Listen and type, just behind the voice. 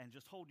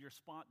just hold your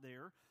spot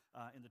there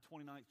in the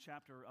 29th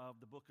chapter of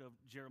the book of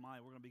Jeremiah.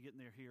 We're going to be getting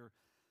there here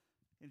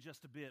in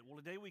just a bit. Well,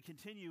 today we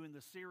continue in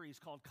the series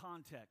called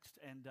Context,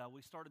 and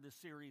we started this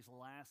series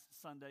last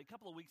Sunday. A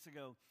couple of weeks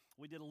ago,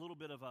 we did a little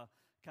bit of a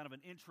kind of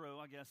an intro,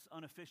 I guess,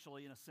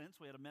 unofficially in a sense.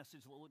 We had a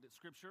message that looked at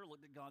Scripture,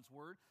 looked at God's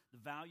Word, the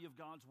value of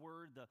God's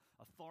Word, the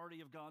authority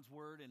of God's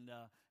Word, and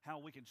how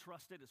we can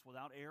trust it. It's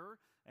without error,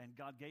 and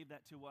God gave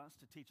that to us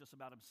to teach us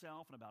about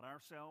Himself and about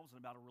ourselves and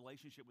about a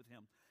relationship with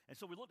Him. And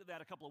so we looked at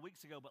that a couple of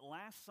weeks ago, but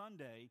last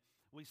Sunday,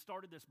 we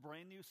started this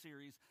brand new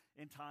series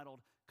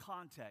entitled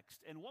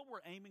Context. And what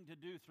we're aiming to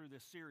do through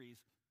this series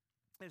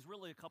is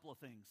really a couple of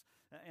things.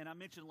 And I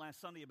mentioned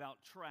last Sunday about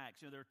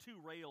tracks. There are two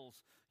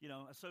rails,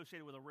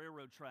 associated with a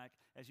railroad track.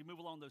 As you move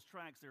along those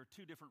tracks, there are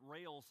two different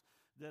rails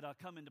that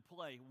come into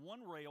play.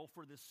 One rail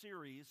for this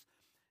series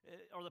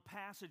are the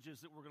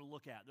passages that we're going to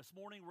look at. This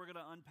morning, we're going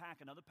to unpack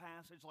another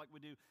passage like we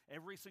do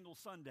every single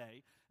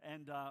Sunday,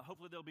 and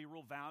hopefully there'll be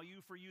real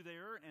value for you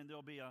there, and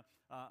there'll be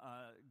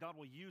God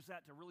will use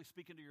that to really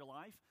speak into your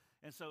life.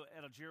 And so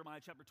out of Jeremiah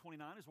chapter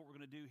 29 is what we're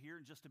going to do here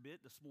in just a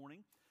bit this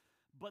morning.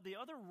 But the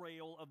other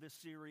rail of this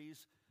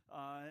series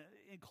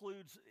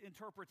includes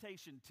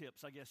interpretation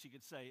tips, I guess you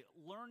could say,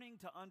 learning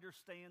to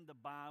understand the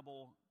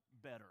Bible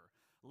better,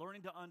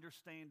 learning to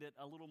understand it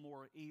a little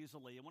more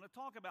easily. And when I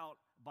talk about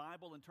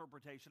Bible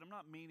interpretation, I'm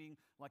not meaning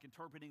like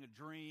interpreting a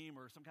dream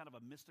or some kind of a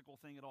mystical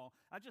thing at all.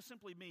 I just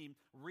simply mean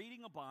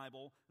reading a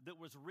Bible that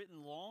was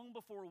written long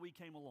before we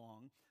came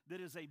along, that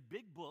is a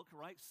big book,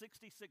 right?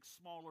 66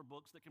 smaller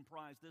books that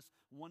comprise this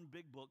one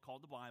big book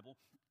called the Bible.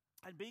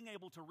 And being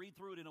able to read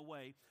through it in a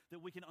way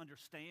that we can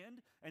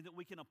understand and that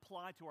we can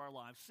apply to our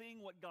lives,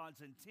 seeing what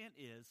God's intent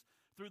is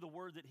through the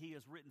word that He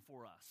has written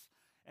for us.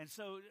 And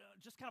so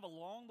just kind of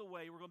along the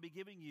way, we're going to be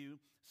giving you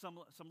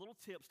some little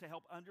tips to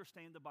help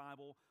understand the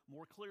Bible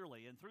more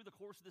clearly. And through the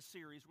course of this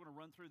series, we're going to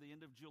run through the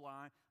end of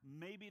July,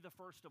 maybe the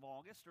 1st of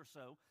August or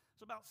so.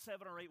 So about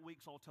 7 or 8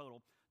 weeks all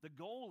total. The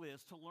goal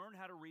is to learn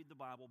how to read the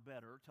Bible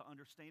better, to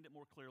understand it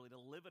more clearly, to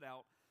live it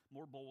out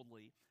more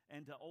boldly,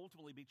 and to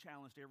ultimately be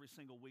challenged every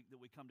single week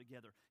that we come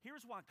together.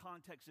 Here's why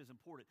context is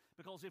important.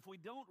 Because if we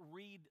don't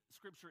read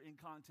Scripture in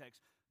context,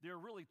 there are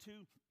really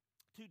two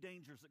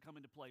dangers that come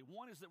into play.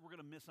 One is that we're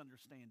going to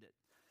misunderstand it.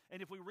 And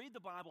if we read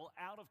the Bible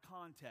out of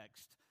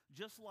context,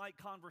 just like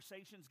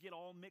conversations get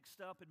all mixed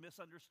up and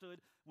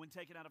misunderstood when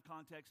taken out of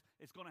context,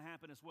 it's going to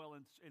happen as well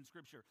in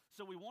Scripture.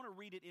 So we want to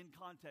read it in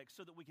context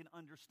so that we can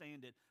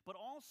understand it. But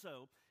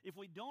also, if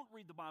we don't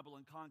read the Bible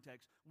in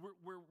context,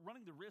 we're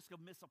running the risk of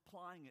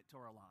misapplying it to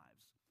our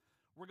lives.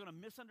 We're going to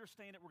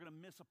misunderstand it, we're going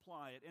to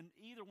misapply it, and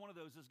either one of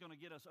those is going to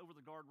get us over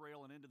the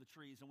guardrail and into the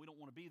trees, and we don't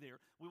want to be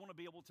there. We want to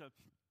be able to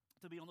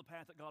be on the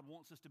path that God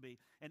wants us to be,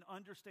 and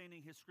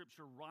understanding His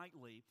Scripture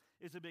rightly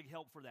is a big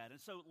help for that.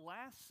 And so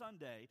last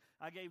Sunday,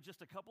 I gave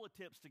just a couple of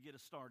tips to get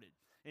us started.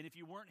 And if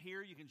you weren't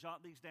here, you can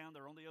jot these down.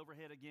 They're on the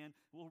overhead again.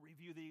 We'll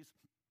review these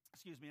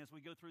as we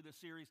go through this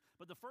series.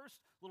 But the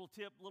first little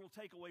tip, little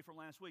takeaway from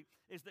last week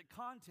is that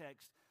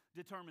context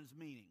determines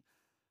meaning.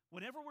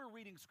 Whenever we're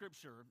reading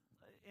Scripture,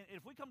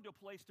 if we come to a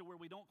place to where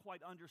we don't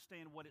quite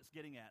understand what it's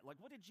getting at, like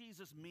what did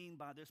Jesus mean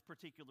by this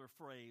particular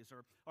phrase,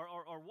 or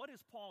what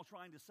is Paul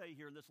trying to say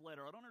here in this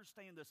letter? I don't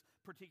understand this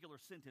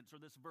particular sentence or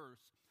this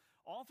verse.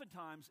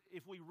 Oftentimes,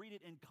 if we read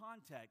it in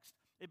context,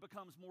 it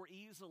becomes more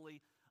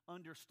easily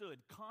understood.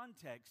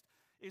 Context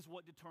is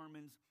what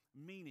determines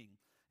meaning,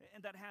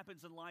 and that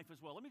happens in life as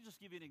well. Let me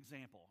just give you an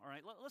example, all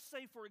right? Let's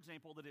say, for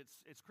example, that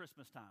it's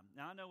Christmas time.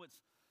 Now, I know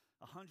it's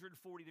 140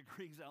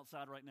 degrees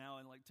outside right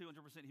now and like 200%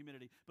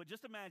 humidity. But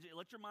just imagine,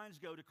 let your minds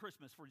go to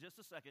Christmas for just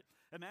a second.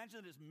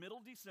 Imagine that it's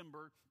middle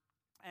December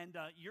and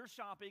you're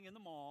shopping in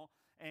the mall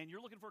and you're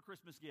looking for a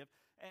Christmas gift.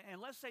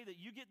 And let's say that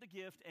you get the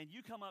gift and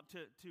you come up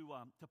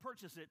to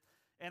purchase it,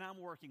 and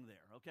I'm working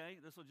there, okay?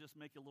 This will just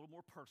make it a little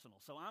more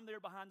personal. So I'm there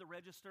behind the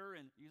register,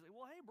 and you say,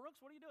 well, hey, Brooks,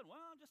 what are you doing? Well,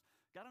 I just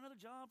got another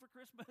job for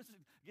Christmas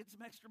and getting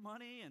some extra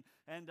money,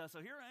 and so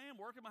here I am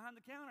working behind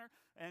the counter,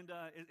 and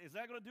is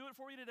that going to do it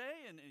for you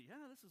today? And yeah,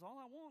 this is all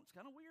I want. It's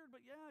kind of weird,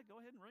 but yeah, go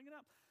ahead and ring it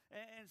up.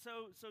 And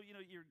so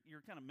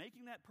you're kind of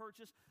making that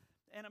purchase,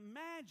 and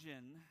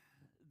imagine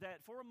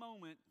that for a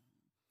moment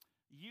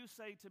you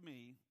say to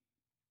me,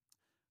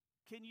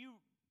 can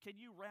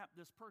you wrap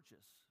this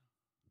purchase?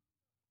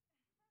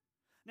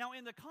 Now,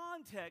 in the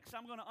context,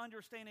 I'm going to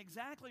understand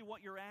exactly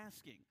what you're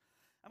asking.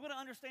 I'm going to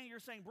understand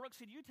you're saying, Brooks,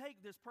 can you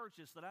take this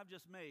purchase that I've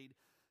just made,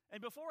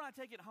 and before I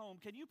take it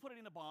home, can you put it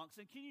in a box,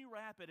 and can you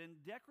wrap it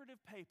in decorative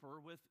paper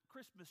with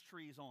Christmas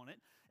trees on it,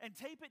 and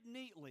tape it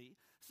neatly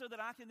so that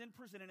I can then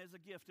present it as a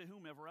gift to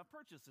whomever I've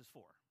purchased this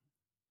for?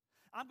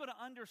 I'm going to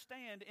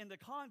understand in the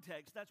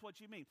context that's what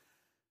you mean.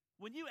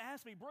 When you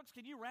ask me, Brooks,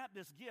 can you wrap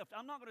this gift?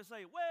 I'm not going to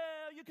say,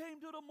 well, you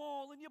came to the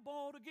mall and you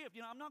bought a gift.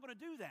 I'm not going to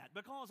do that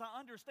because I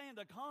understand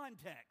the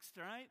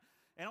context, right?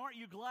 And aren't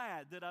you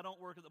glad that I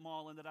don't work at the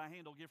mall and that I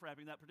handle gift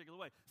wrapping that particular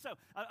way? So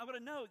I'm going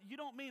to know you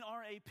don't mean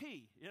RAP,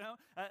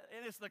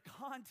 and it's the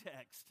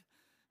context.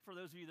 for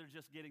those of you that are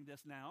just getting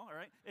this now, all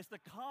right? It's the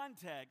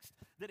context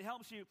that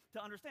helps you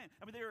to understand.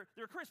 I mean,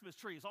 there are Christmas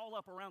trees all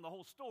up around the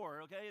whole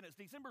store, okay? And it's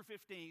December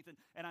 15th,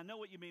 and I know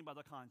what you mean by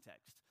the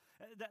context.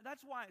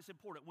 That's why it's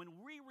important.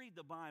 When we read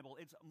the Bible,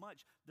 it's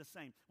much the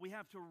same. We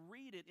have to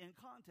read it in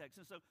context.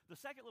 And so the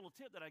second little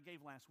tip that I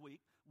gave last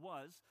week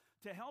was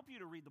to help you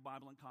to read the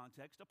Bible in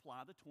context,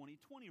 apply the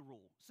 20-20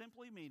 rule.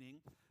 Simply meaning,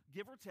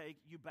 give or take,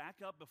 you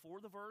back up before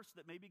the verse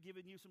that may be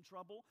giving you some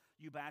trouble.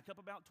 You back up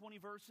about 20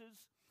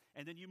 verses,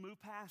 and then you move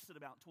past it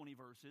about 20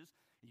 verses.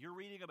 You're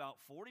reading about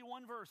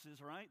 41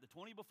 verses, right? The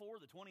 20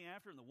 before, the 20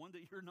 after, and the one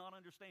that you're not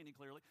understanding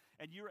clearly.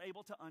 And you're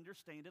able to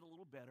understand it a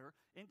little better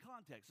in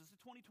context. It's the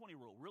 20-20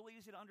 rule. Real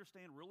easy to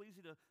understand, real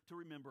easy to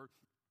remember.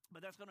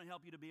 But that's going to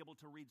help you to be able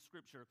to read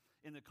Scripture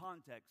in the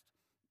context,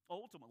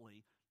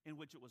 ultimately, in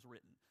which it was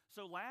written.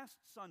 So last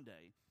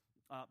Sunday,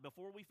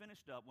 before we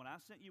finished up, when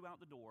I sent you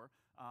out the door,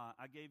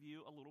 I gave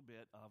you a little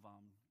bit of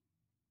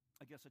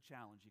I guess a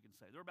challenge, you can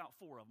say. There are about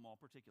 4 of them all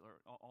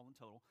in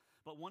total.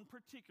 But one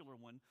particular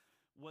one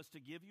was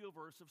to give you a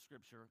verse of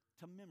Scripture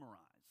to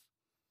memorize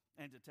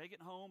and to take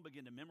it home,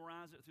 begin to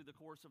memorize it through the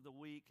course of the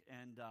week.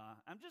 And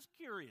I'm just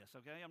curious,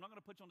 okay? I'm not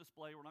going to put you on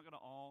display. We're not going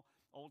to all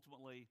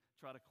ultimately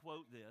try to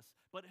quote this.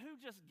 But who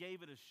just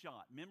gave it a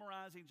shot,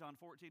 memorizing John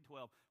 14:12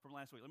 from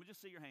last week? Let me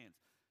just see your hands.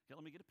 Okay,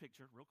 let me get a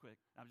picture real quick.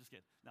 I'm just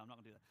kidding. No, I'm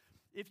not going to do that.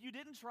 If you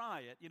didn't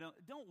try it,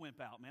 don't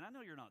wimp out, man. I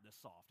know you're not this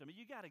soft. I mean,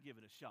 you got to give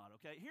it a shot,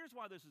 okay? Here's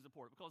why this is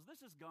important, because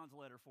this is God's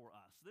letter for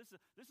us. This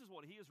is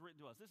what He has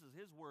written to us. This is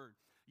His word.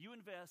 You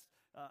invest,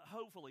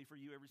 hopefully for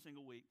you every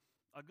single week,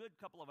 a good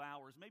couple of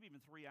hours, maybe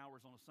even 3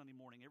 hours on a Sunday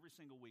morning every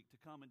single week to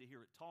come and to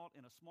hear it taught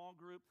in a small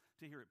group,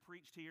 to hear it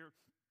preached here.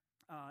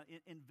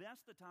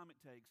 Invest the time it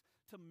takes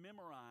to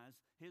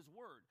memorize His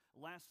Word.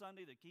 Last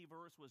Sunday, the key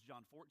verse was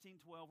John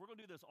 14:12. We're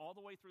going to do this all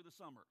the way through the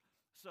summer.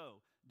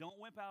 So don't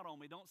wimp out on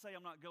me. Don't say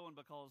I'm not going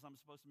because I'm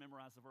supposed to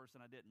memorize the verse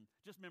and I didn't.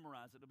 Just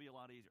memorize it. It'll be a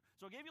lot easier.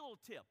 So I gave you a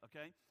little tip,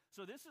 okay?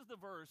 So this is the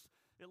verse.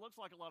 It looks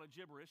like a lot of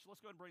gibberish.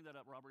 Let's go ahead and bring that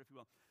up, Robert, if you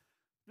will.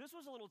 This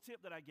was a little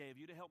tip that I gave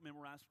you to help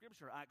memorize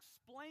Scripture. I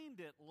explained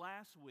it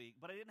last week,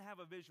 but I didn't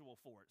have a visual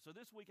for it. So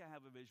this week I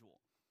have a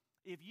visual.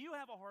 If you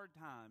have a hard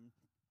time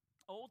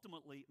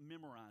ultimately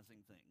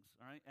memorizing things,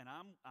 all right, and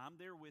I'm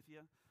there with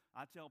you.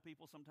 I tell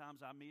people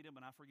sometimes I meet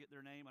them and I forget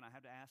their name and I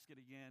have to ask it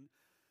again.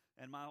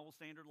 And my whole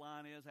standard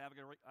line is, I have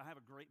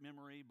a great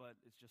memory, but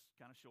it's just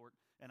kind of short.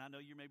 And I know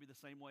you may be the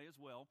same way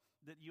as well,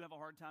 that you have a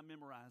hard time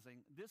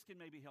memorizing. This can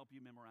maybe help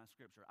you memorize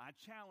Scripture. I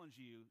challenge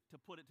you to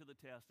put it to the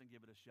test and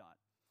give it a shot.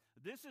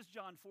 This is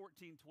John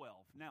 14:12.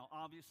 Now,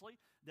 obviously,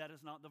 that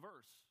is not the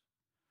verse.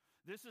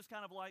 This is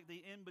kind of like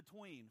the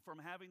in-between from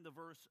having the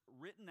verse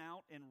written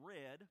out and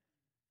read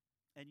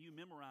and you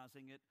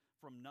memorizing it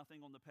from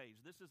nothing on the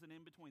page. This is an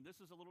in-between.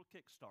 This is a little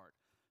kickstart.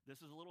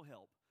 This is a little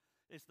help.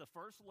 It's the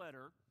first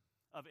letter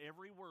of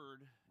every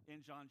word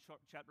in John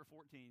chapter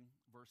 14,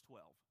 verse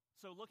 12.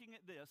 So looking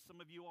at this, some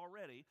of you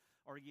already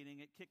are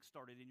getting it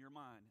kick-started in your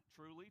mind.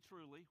 Truly,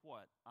 truly,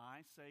 what?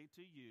 I say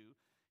to you,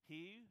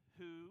 he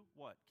who,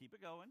 what? Keep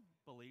it going,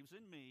 believes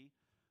in me,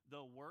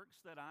 the works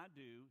that I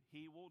do,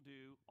 he will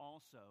do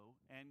also,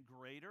 and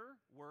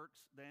greater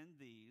works than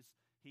these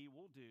he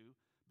will do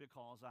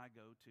because I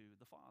go to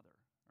the Father,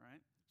 all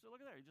right? So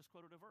look at there, you just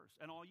quoted a verse.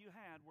 And all you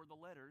had were the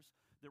letters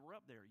that were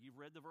up there. You've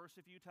read the verse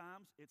a few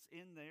times. It's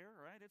in there,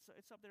 right?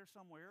 It's up there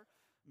somewhere,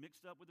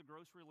 mixed up with the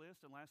grocery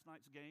list and last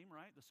night's game,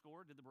 right? The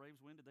score, did the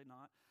Braves win, did they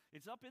not?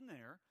 It's up in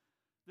there.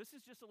 This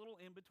is just a little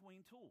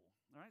in-between tool,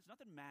 all right? It's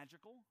nothing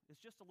magical.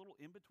 It's just a little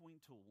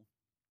in-between tool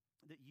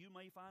that you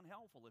may find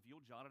helpful if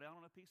you'll jot it out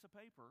on a piece of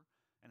paper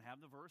and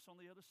have the verse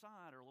on the other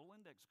side or a little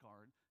index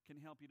card can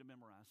help you to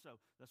memorize. So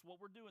that's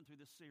what we're doing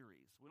through this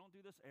series. We don't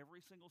do this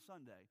every single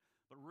Sunday,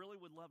 but really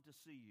would love to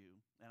see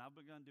you, and I've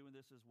begun doing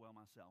this as well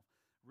myself,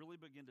 really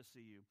begin to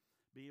see you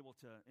be able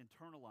to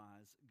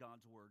internalize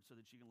God's Word so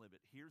that you can live it.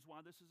 Here's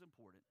why this is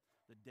important.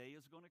 The day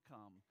is going to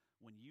come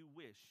when you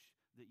wish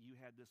that you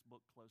had this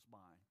book close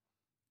by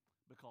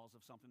because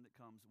of something that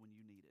comes when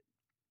you need it.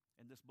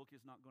 And this book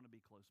is not going to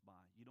be close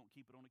by. You don't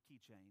keep it on a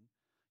keychain.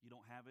 You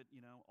don't have it,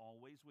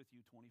 always with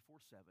you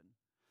 24/7.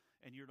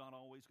 And you're not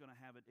always going to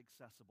have it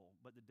accessible.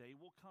 But the day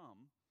will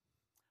come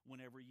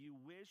whenever you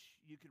wish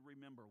you could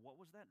remember, what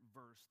was that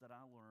verse that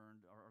I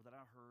learned or that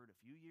I heard a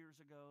few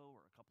years ago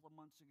or a couple of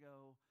months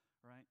ago,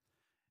 right?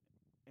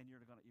 And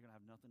you're going to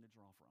have nothing to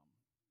draw from.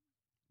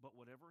 But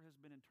whatever has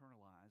been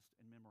internalized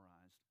and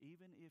memorized,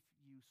 even if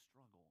you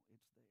struggle,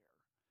 it's there.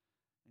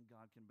 And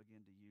God can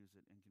begin to use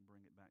it and can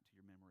bring it back to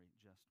your memory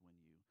just when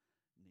you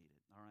need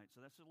it. All right,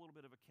 so that's a little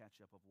bit of a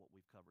catch-up of what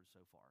we've covered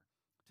so far.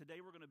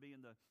 Today we're going to be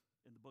in the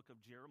book of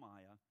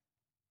Jeremiah,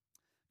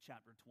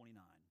 chapter 29.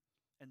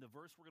 And the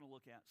verse we're going to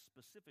look at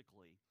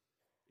specifically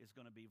is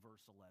going to be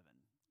verse 11.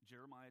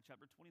 Jeremiah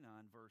chapter 29,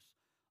 verse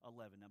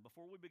 11. Now,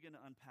 before we begin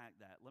to unpack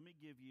that, let me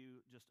give you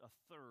just a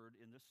third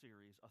in this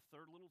series, a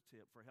third little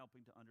tip for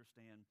helping to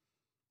understand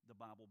the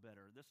Bible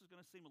better. This is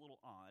going to seem a little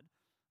odd.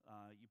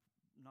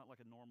 Not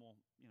like a normal,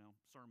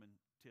 sermon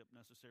tip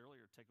necessarily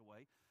or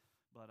takeaway.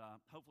 But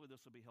hopefully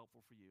this will be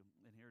helpful for you.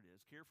 And here it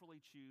is. Carefully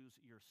choose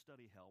your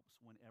study helps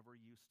whenever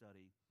you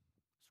study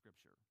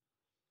Scripture.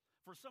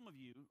 For some of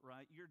you,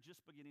 right, you're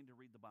just beginning to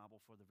read the Bible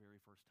for the very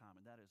first time,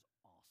 and that is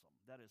awesome.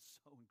 That is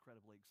so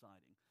incredibly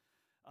exciting.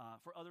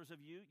 For others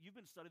of you, you've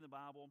been studying the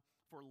Bible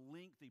for a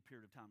lengthy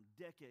period of time,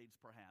 decades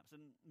perhaps,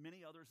 and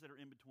many others that are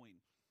in between.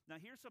 Now,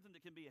 here's something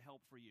that can be a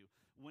help for you.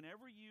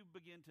 Whenever you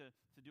begin to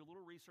do a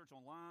little research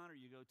online or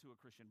you go to a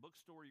Christian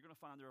bookstore, you're going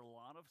to find there are a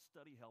lot of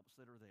study helps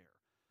that are there.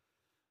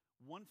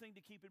 One thing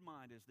to keep in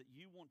mind is that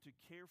you want to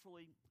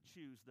carefully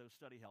choose those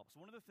study helps.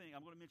 One of the things,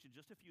 I'm going to mention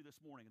just a few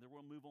this morning, and then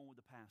we'll move on with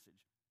the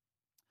passage.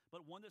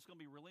 But one that's going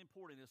to be really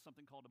important is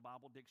something called a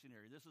Bible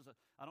dictionary.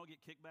 I don't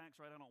get kickbacks,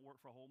 right? I don't work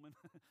for Holman.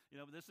 But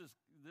this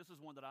is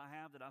one that I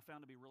have that I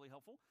found to be really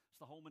helpful. It's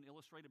the Holman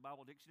Illustrated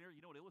Bible Dictionary.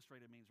 You know what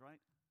illustrated means, right?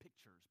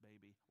 Pictures,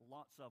 baby.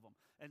 Lots of them.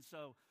 And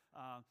so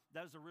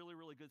that is a really,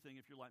 really good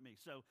thing if you're like me.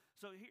 So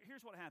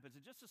here's what happens.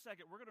 In just a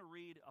second, we're going to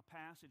read a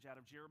passage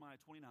out of Jeremiah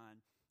 29.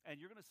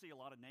 And you're going to see a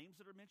lot of names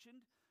that are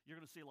mentioned. You're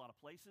going to see a lot of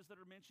places that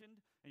are mentioned.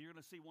 And you're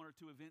going to see one or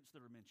two events that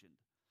are mentioned.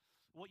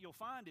 What you'll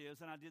find is,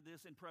 and I did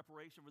this in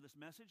preparation for this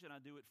message, and I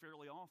do it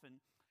fairly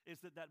often,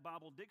 is that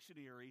Bible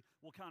dictionary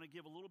will kind of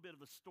give a little bit of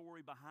the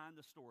story behind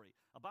the story.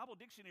 A Bible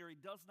dictionary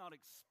does not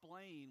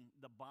explain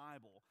the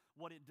Bible.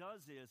 What it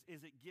does is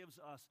it gives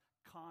us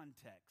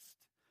context.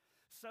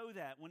 So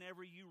that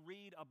whenever you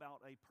read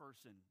about a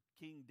person,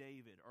 King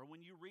David, or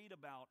when you read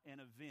about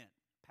an event,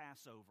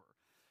 Passover,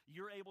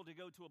 you're able to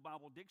go to a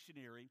Bible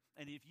dictionary,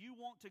 and if you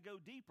want to go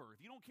deeper,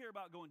 if you don't care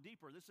about going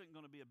deeper, this isn't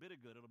going to be a bit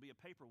of good. It'll be a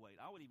paperweight.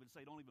 I would even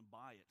say don't even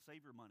buy it.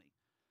 Save your money.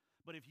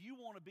 But if you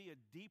want to be a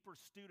deeper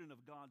student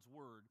of God's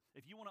Word,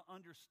 if you want to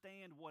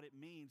understand what it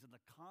means in the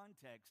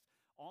context,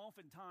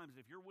 oftentimes,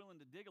 if you're willing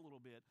to dig a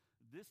little bit,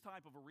 this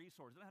type of a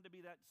resource, it doesn't have to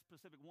be that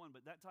specific one,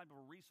 but that type of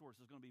a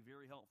resource is going to be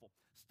very helpful.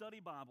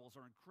 Study Bibles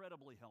are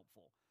incredibly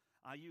helpful.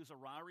 I use a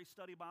Ryrie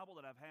Study Bible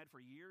that I've had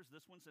for years.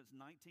 This one since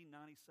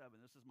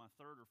 1997. This is my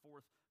third or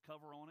fourth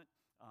cover on it.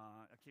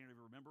 I can't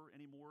even remember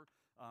anymore,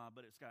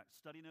 but it's got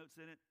study notes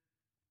in it.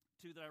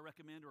 Two that I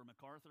recommend are a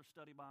MacArthur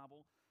Study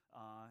Bible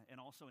and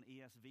also an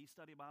ESV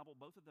Study Bible.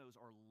 Both of those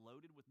are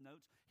loaded with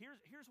notes.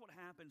 Here's what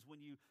happens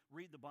when you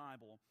read the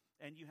Bible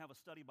and you have a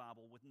study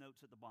Bible with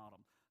notes at the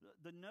bottom.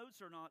 The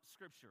notes are not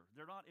Scripture.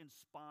 They're not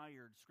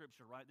inspired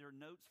Scripture, right? They're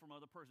notes from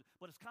other persons.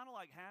 But it's kind of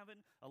like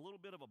having a little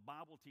bit of a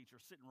Bible teacher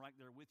sitting right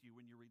there with you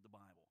when you read the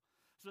Bible.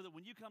 So that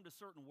when you come to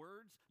certain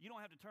words, you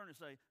don't have to turn and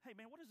say, hey,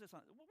 man, what does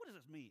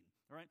this mean?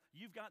 All right?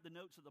 You've got the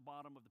notes at the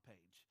bottom of the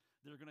page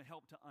that are going to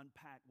help to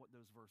unpack what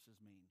those verses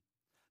mean.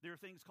 There are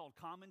things called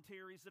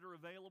commentaries that are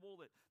available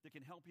that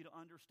can help you to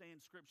understand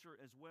Scripture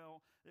as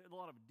well. There are a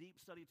lot of deep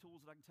study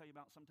tools that I can tell you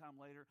about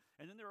sometime later.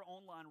 And then there are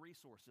online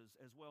resources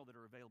as well that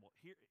are available.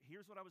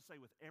 Here's what I would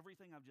say with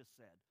everything I've just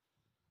said.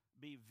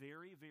 Be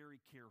very, very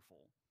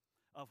careful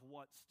of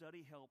what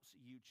study helps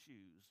you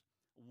choose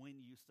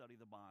when you study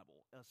the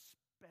Bible,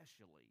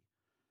 especially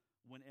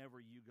whenever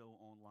you go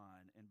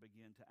online and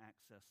begin to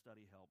access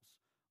study helps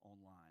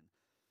online.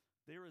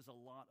 There is a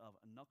lot of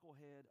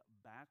knucklehead,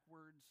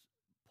 backwards,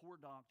 poor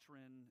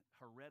doctrine,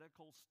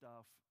 heretical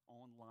stuff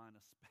online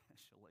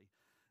especially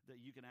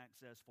that you can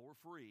access for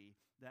free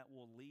that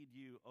will lead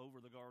you over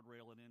the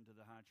guardrail and into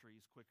the high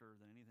trees quicker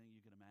than anything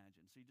you can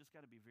imagine. So you just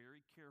got to be very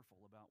careful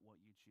about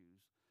what you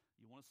choose.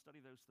 You want to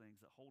study those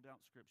things that hold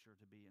out Scripture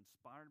to be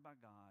inspired by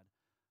God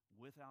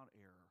without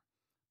error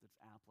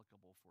that's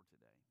applicable for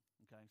today.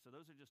 Okay, so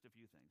those are just a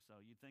few things. So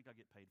you'd think I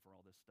get paid for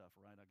all this stuff,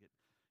 right? I get,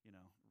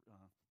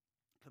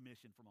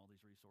 commission from all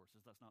these resources.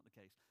 That's not the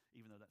case,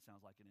 even though that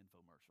sounds like an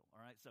infomercial.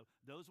 All right, so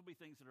those will be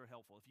things that are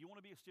helpful. If you want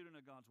to be a student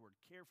of God's Word,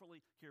 carefully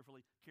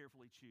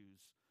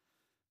choose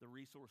the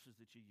resources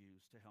that you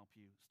use to help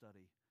you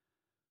study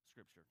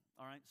Scripture.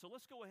 All right, so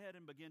let's go ahead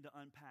and begin to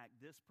unpack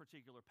this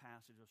particular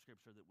passage of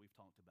Scripture that we've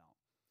talked about.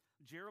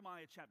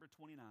 Jeremiah chapter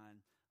 29,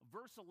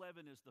 verse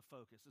 11 is the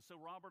focus. And so,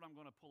 Robert, I'm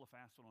going to pull a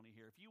fast one on you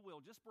here. If you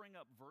will, just bring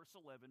up verse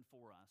 11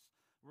 for us.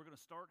 We're going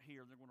to start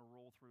here, and then we're going to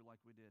roll through like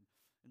we did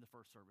in the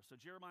first service. So,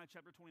 Jeremiah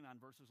chapter 29,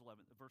 verse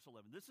 11.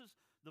 This is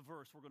the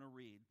verse we're going to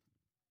read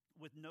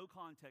with no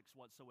context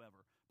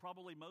whatsoever.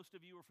 Probably most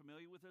of you are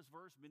familiar with this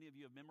verse. Many of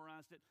you have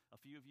memorized it. A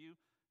few of you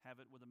have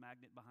it with a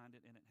magnet behind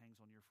it, and it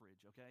hangs on your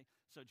fridge, okay?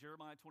 So,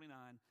 Jeremiah 29,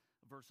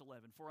 verse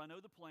 11. For I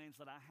know the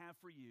plans that I have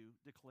for you,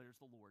 declares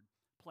the Lord.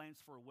 Plans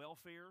for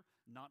welfare,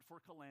 not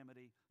for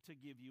calamity, to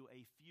give you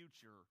a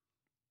future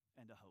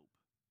and a hope.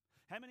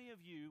 How many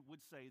of you would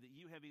say that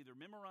you have either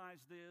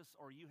memorized this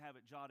or you have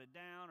it jotted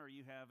down or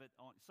you have it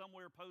on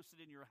somewhere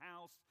posted in your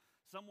house,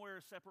 somewhere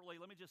separately?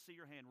 Let me just see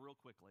your hand real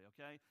quickly,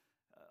 okay?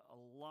 A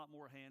lot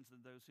more hands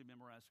than those who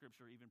memorized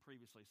Scripture even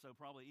previously. So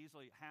probably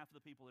easily half of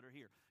the people that are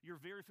here. You're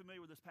very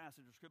familiar with this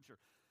passage of Scripture.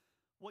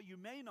 What you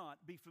may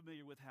not be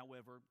familiar with,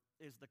 however,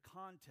 is the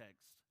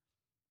context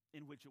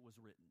in which it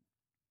was written.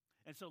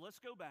 And so let's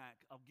go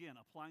back, again,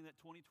 applying that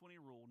 2020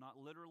 rule, not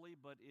literally,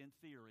 but in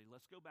theory.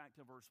 Let's go back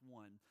to verse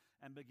 1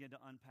 and begin to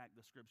unpack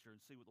the Scripture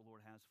and see what the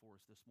Lord has for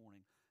us this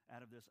morning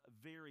out of this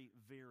very,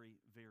 very,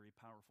 very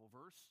powerful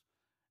verse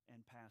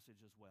and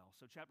passage as well.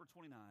 So chapter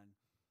 29,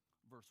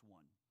 verse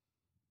 1.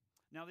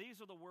 Now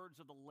these are the words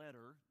of the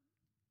letter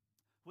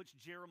which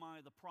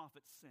Jeremiah the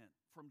prophet sent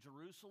from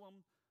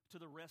Jerusalem to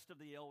the rest of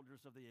the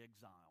elders of the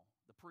exile,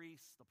 the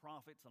priests, the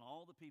prophets, and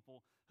all the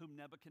people whom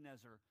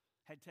Nebuchadnezzar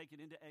had taken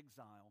into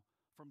exile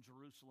from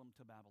Jerusalem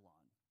to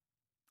Babylon.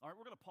 All right,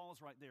 we're going to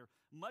pause right there.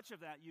 Much of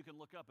that you can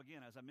look up,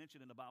 again, as I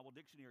mentioned, in the Bible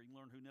dictionary. You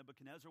can learn who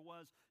Nebuchadnezzar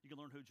was. You can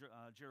learn who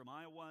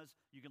Jeremiah was.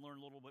 You can learn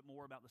a little bit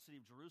more about the city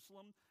of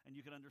Jerusalem, and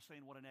you can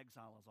understand what an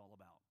exile is all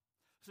about.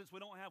 Since we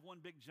don't have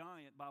one big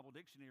giant Bible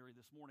dictionary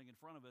this morning in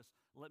front of us,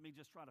 let me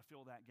just try to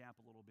fill that gap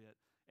a little bit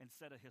and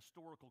set a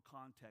historical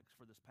context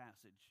for this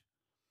passage.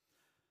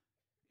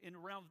 In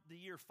around the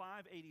year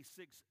 586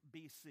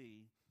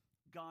 BC,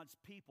 God's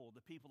people,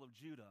 the people of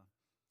Judah,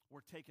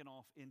 were taken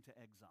off into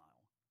exile.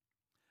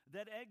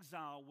 That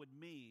exile would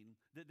mean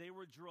that they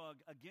were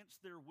dragged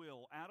against their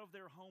will out of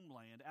their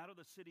homeland, out of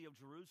the city of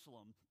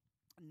Jerusalem,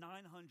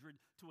 900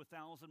 to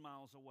 1,000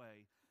 miles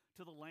away,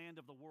 to the land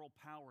of the world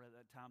power at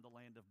that time, the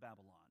land of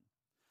Babylon.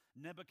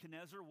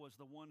 Nebuchadnezzar was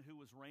the one who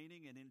was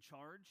reigning and in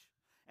charge.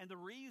 And the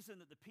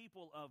reason that the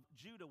people of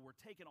Judah were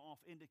taken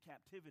off into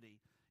captivity,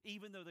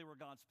 even though they were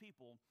God's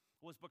people,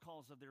 was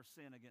because of their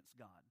sin against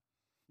God.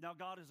 Now,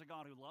 God is a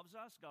God who loves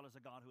us. God is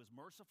a God who is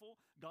merciful.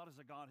 God is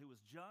a God who is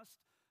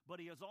just. But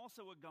he is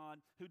also a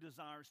God who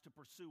desires to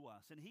pursue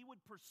us. And he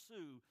would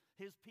pursue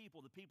his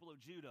people, the people of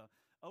Judah,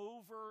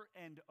 over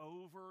and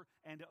over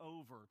and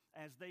over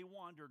as they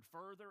wandered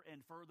further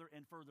and further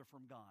and further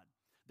from God.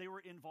 They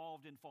were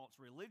involved in false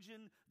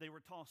religion. They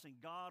were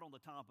tossing God on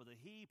the top of the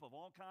heap of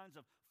all kinds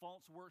of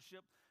false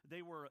worship.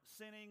 They were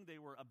sinning. They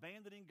were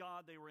abandoning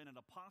God. They were in an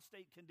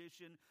apostate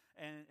condition,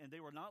 and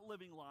they were not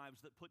living lives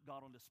that put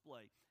God on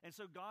display. And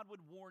so God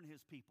would warn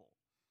his people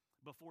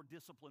before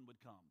discipline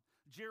would come.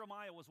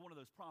 Jeremiah was one of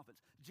those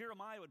prophets.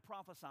 Jeremiah would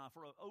prophesy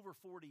for over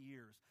 40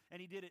 years,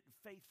 and he did it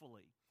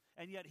faithfully.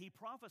 And yet he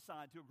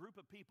prophesied to a group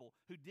of people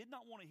who did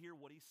not want to hear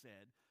what he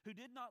said, who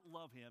did not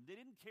love him, they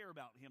didn't care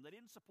about him, they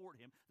didn't support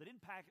him, they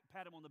didn't pat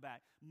him on the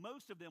back.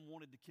 Most of them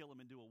wanted to kill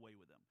him and do away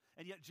with him.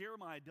 And yet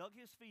Jeremiah dug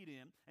his feet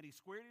in, and he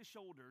squared his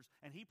shoulders,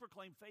 and he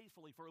proclaimed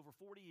faithfully for over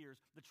 40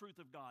 years the truth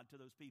of God to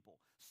those people,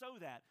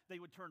 so that they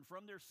would turn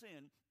from their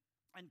sin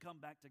and come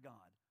back to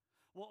God.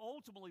 Well,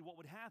 ultimately what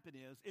would happen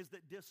is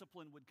that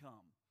discipline would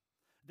come.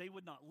 They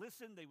would not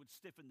listen. They would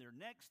stiffen their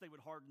necks. They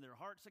would harden their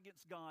hearts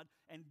against God,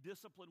 and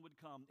discipline would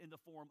come in the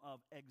form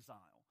of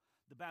exile.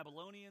 The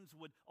Babylonians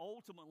would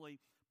ultimately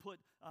put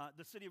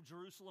the city of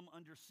Jerusalem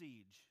under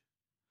siege.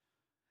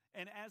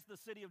 And as the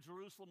city of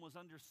Jerusalem was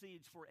under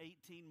siege for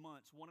 18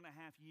 months, 1.5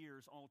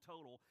 years all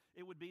total,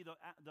 it would be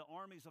the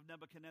armies of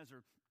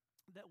Nebuchadnezzar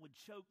that would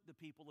choke the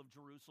people of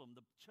Jerusalem,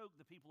 choke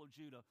the people of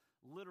Judah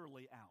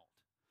literally out.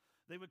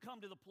 They would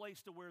come to the place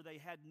to where they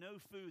had no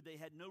food, they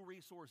had no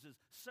resources.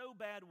 So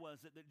bad was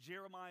it that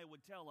Jeremiah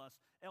would tell us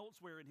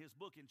elsewhere in his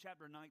book in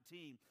chapter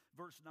 19,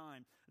 verse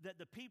 9, that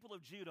the people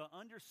of Judah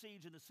under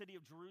siege in the city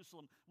of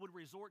Jerusalem would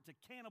resort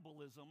to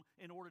cannibalism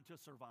in order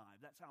to survive.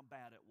 That's how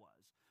bad it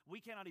was. We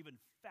cannot even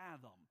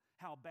fathom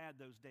how bad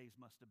those days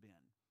must have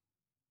been.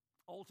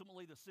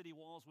 Ultimately, the city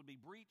walls would be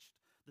breached,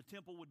 the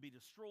temple would be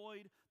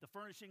destroyed, the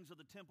furnishings of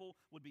the temple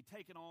would be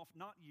taken off,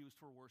 not used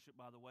for worship,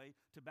 by the way,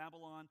 to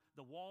Babylon.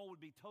 The wall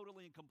would be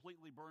totally and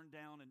completely burned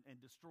down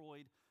and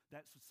destroyed.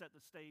 That set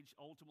the stage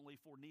ultimately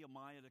for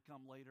Nehemiah to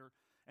come later.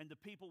 And the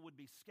people would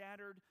be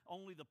scattered.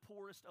 Only the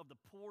poorest of the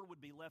poor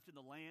would be left in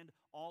the land,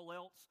 all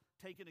else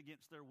taken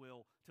against their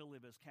will to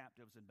live as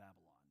captives in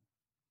Babylon.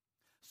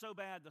 So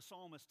bad, the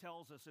psalmist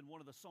tells us in one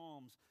of the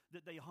Psalms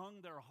that they hung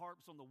their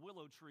harps on the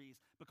willow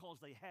trees because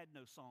they had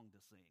no song to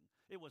sing.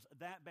 It was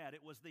that bad.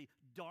 It was the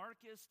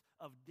darkest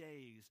of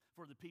days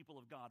for the people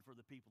of God, for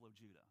the people of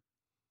Judah.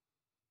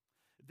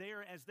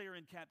 There, as they're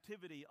in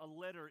captivity, a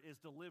letter is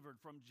delivered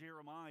from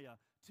Jeremiah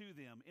to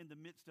them in the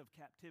midst of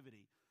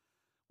captivity.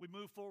 We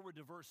move forward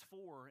to verse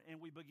 4, and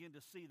we begin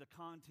to see the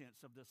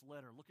contents of this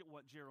letter. Look at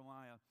what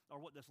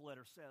what this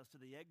letter says to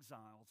the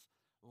exiles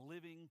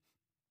living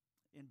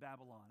in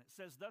Babylon. It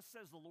says, "Thus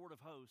says the Lord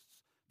of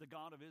hosts, the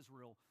God of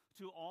Israel,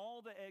 to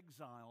all the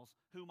exiles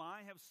whom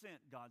I have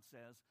sent," God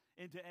says,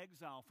 "into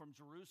exile from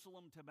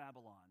Jerusalem to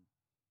Babylon."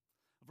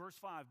 Verse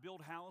 5,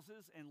 "Build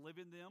houses and live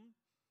in them,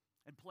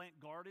 and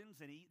plant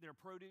gardens and eat their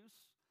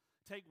produce.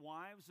 Take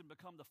wives and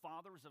become the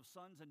fathers of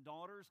sons and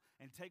daughters,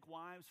 and take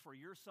wives for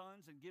your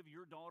sons and give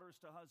your daughters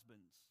to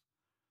husbands,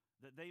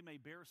 that they may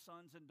bear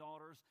sons and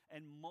daughters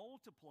and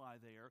multiply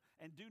there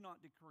and do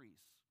not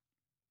decrease.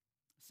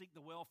 Seek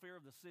the welfare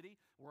of the city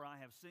where I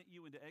have sent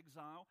you into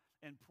exile,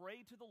 and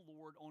pray to the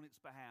Lord on its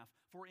behalf,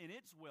 for in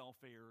its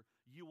welfare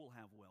you will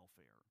have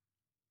welfare."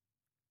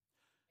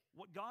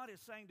 What God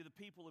is saying to the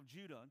people of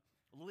Judah,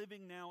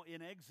 living now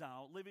in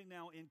exile, living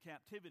now in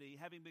captivity,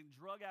 having been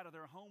dragged out of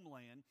their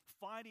homeland,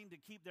 fighting to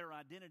keep their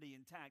identity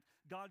intact,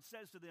 God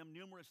says to them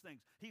numerous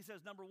things. He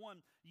says, number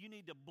one, you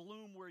need to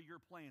bloom where you're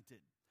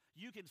planted.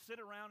 You can sit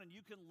around and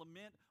you can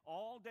lament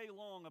all day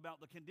long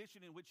about the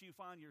condition in which you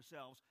find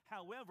yourselves.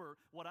 However,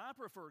 what I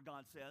prefer,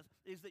 God says,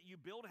 is that you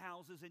build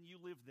houses and you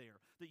live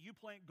there, that you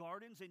plant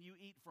gardens and you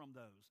eat from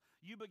those.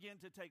 You begin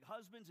to take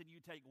husbands and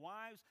you take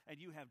wives and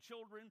you have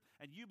children,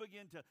 and you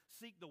begin to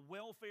seek the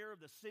welfare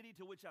of the city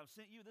to which I've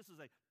sent you. This is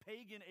a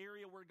pagan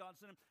area where God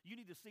sent him. You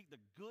need to seek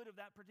the good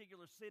of that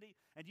particular city,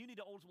 and you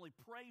need to ultimately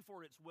pray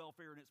for its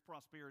welfare and its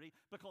prosperity,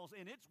 because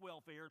in its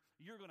welfare,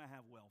 you're going to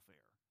have welfare.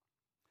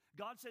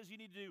 God says you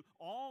need to do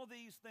all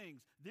these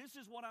things. This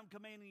is what I'm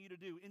commanding you to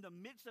do in the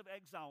midst of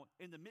exile,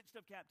 in the midst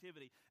of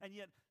captivity. And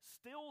yet,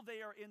 still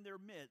there in their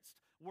midst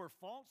were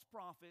false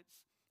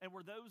prophets, and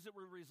were those that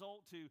were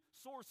result to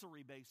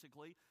sorcery,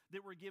 basically,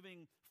 that were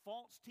giving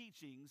false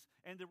teachings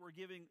and that were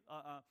giving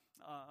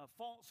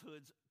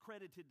falsehoods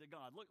credited to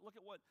God. Look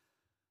at what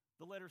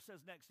the letter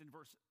says next in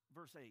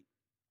verse 8.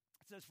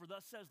 It says, "For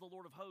thus says the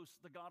Lord of hosts,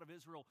 the God of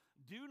Israel,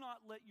 do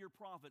not let your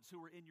prophets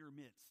who are in your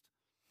midst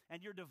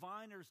and your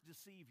diviners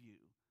deceive you.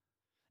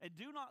 And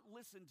do not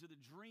listen to the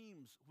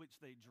dreams which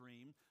they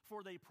dream,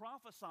 for they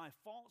prophesy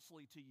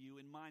falsely to you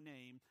in my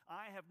name.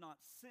 I have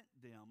not sent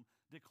them,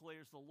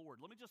 declares the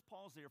Lord." Let me just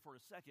pause there for a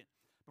second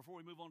before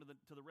we move on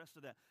to the rest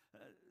of that.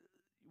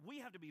 We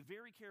have to be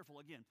very careful.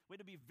 Again, we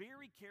have to be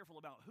very careful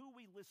about who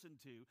we listen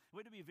to.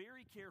 We have to be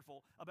very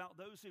careful about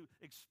those who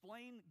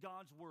explain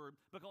God's word,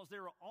 because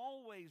there are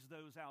always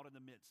those out in the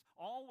midst,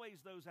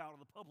 always those out in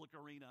the public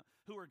arena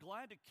who are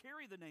glad to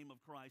carry the name of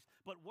Christ,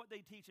 but what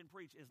they teach and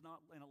preach is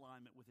not in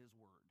alignment with his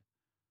word.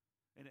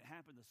 And it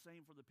happened the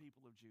same for the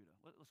people of Judah.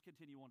 Let's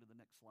continue on to the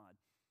next slide.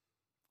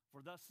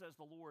 "For thus says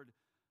the Lord,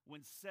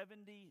 when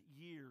 70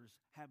 years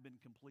have been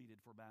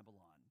completed for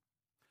Babylon."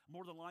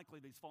 More than likely,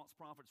 these false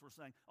prophets were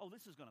saying, oh,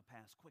 this is going to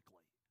pass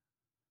quickly.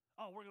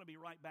 Oh, we're going to be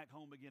right back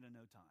home again in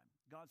no time.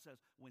 God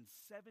says, when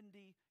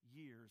 70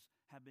 years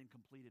have been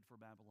completed for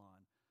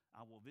Babylon,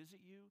 I will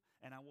visit you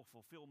and I will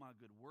fulfill my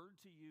good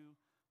word to you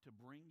to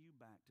bring you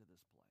back to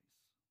this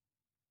place.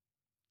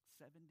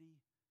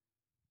 70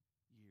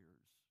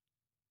 years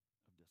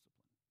of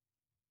discipline.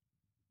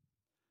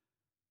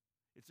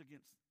 It's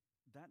against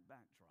that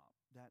backdrop,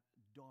 that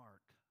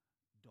dark,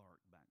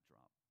 dark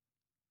backdrop,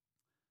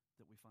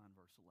 that we find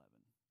verse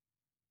 11.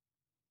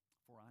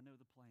 "For I know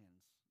the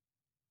plans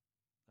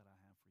that I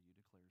have for you,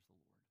 declares the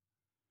Lord.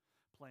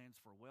 Plans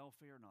for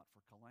welfare, not for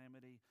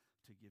calamity,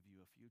 to give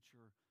you a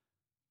future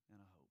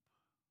and a hope."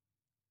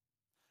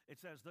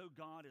 It's as though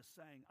God is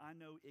saying, I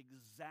know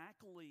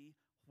exactly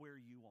where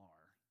you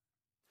are.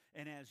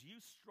 And as you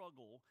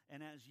struggle,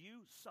 and as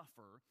you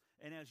suffer,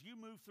 and as you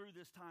move through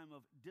this time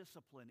of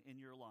discipline in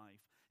your life,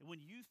 and when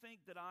you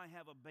think that I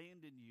have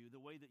abandoned you the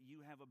way that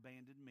you have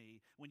abandoned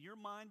me, when your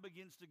mind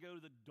begins to go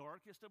to the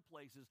darkest of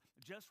places,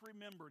 just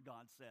remember,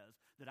 God says,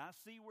 that I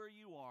see where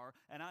you are,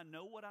 and I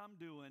know what I'm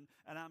doing,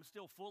 and I'm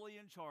still fully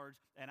in charge,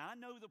 and I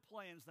know the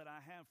plans that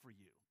I have for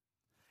you,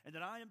 and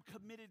that I am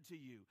committed to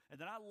you, and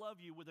that I love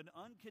you with an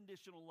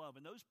unconditional love.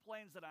 And those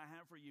plans that I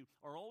have for you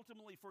are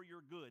ultimately for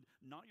your good,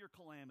 not your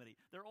calamity.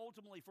 They're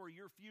ultimately for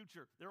your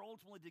future. They're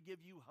ultimately to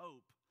give you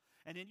hope.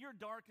 And in your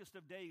darkest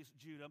of days,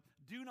 Judah,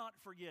 do not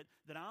forget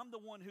that I'm the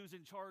one who's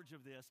in charge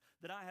of this,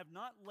 that I have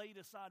not laid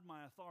aside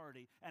my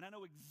authority, and I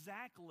know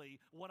exactly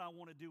what I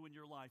want to do in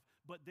your life.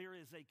 But there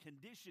is a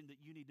condition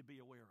that you need to be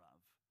aware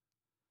of.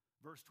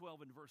 Verse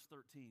 12 and verse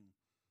 13.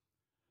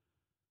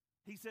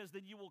 He says,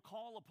 "Then you will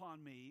call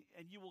upon me,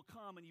 and you will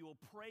come, and you will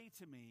pray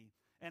to me,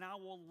 and I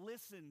will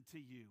listen to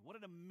you." What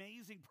an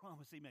amazing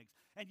promise he makes.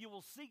 "And you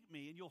will seek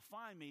me, and you'll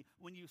find me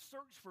when you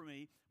search for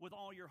me with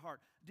all your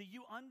heart." Do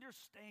you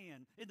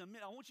understand?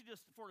 I want you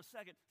just for a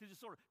second to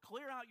just sort of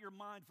clear out your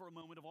mind for a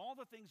moment of all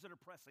the things that are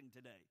pressing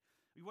today.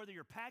 Whether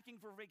you're packing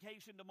for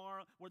vacation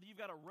tomorrow, whether you've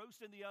got a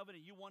roast in the oven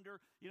and you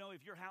wonder,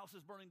 if your house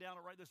is burning down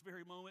right this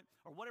very moment,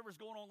 or whatever's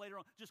going on later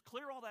on, just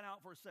clear all that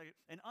out for a second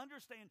and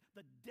understand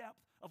the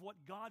depth of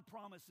what God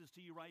promises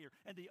to you right here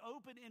and the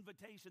open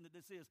invitation that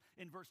this is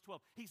in verse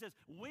 12. He says,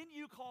 when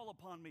you call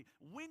upon me,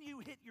 when you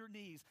hit your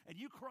knees and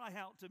you cry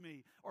out to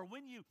me, or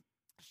when you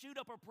shoot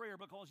up a prayer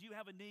because you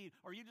have a need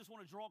or you just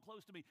want to draw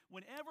close to me,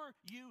 whenever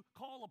you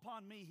call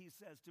upon me, he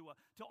says to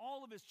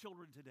all of his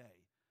children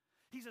today,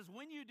 he says,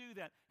 when you do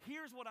that,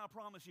 here's what I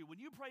promise you. When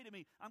you pray to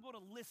me, I'm going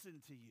to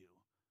listen to you.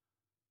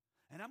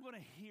 And I'm going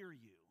to hear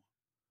you.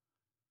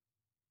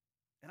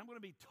 And I'm going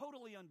to be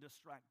totally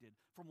undistracted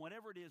from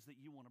whatever it is that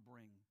you want to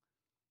bring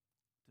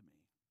to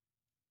me.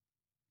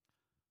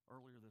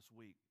 Earlier this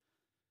week,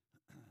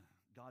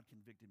 God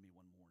convicted me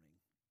one morning.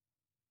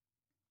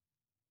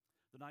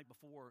 The night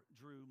before,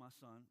 Drew, my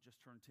son,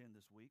 just turned 10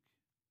 this week.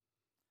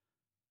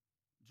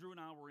 Drew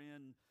and I were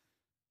in,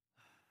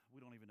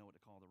 we don't even know what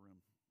to call the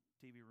room.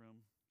 TV room,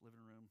 living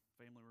room,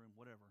 family room,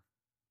 whatever.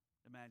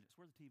 Imagine, it's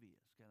where the TV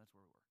is. Okay, that's where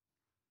we were.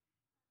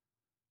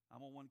 I'm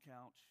on one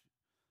couch.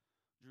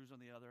 Drew's on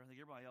the other. I think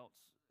everybody else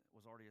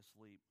was already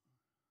asleep.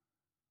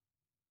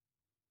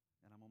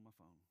 And I'm on my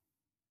phone.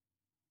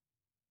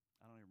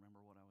 I don't even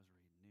remember what I was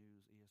reading.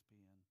 News,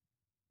 ESPN.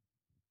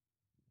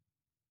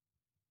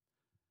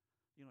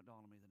 You know, it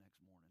dawned on me the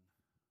next morning.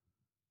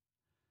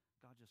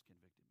 God just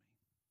convicted me.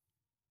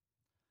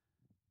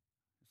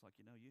 It's like,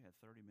 you had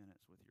 30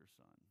 minutes with your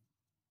son,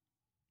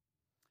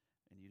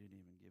 and you didn't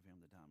even give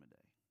him the time of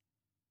day.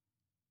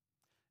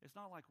 It's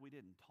not like we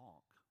didn't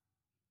talk,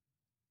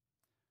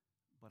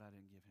 but I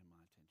didn't give him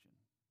my attention.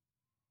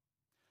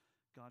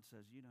 God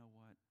says, you know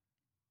what?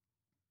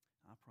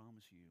 I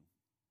promise you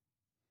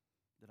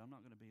that I'm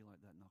not going to be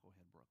like that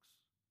knucklehead Brooks.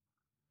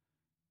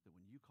 That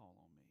when you call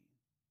on me,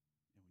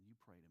 and when you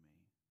pray to me,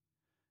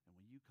 and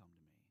when you come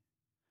to me,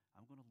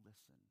 I'm going to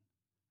listen,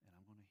 and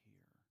I'm going to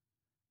hear,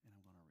 and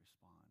I'm going to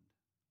respond.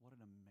 What an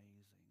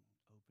amazing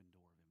open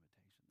door of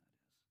invitation that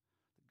is.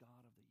 The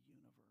God of the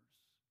universe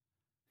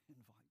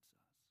invites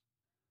us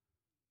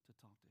to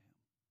talk to him.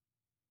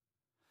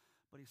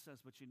 But he says,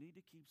 but you need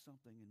to keep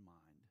something in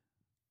mind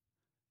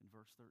in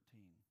verse 13,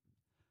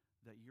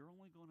 that you're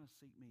only going to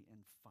seek me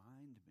and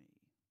find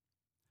me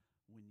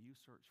when you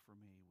search for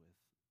me with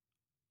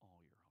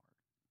all your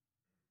heart.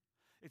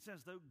 It's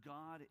as though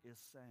God is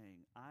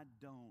saying, I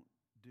don't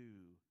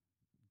do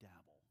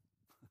dabble.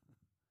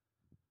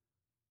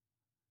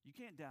 You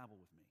can't dabble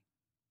with me.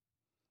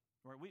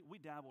 Right? We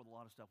dabble with a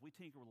lot of stuff. We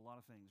tinker with a lot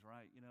of things,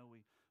 right?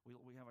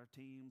 We have our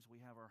teams,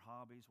 we have our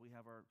hobbies, we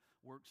have our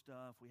work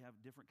stuff, we have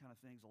different kind of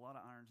things, a lot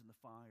of irons in the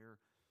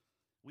fire.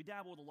 We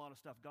dabble with a lot of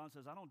stuff. God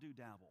says, I don't do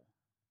dabble.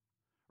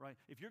 Right?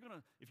 If you're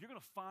gonna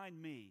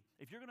find me,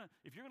 if you're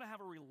gonna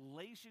have a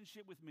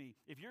relationship with me,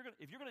 if you're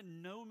gonna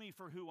know me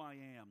for who I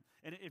am,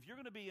 and if you're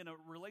gonna be in a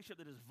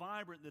relationship that is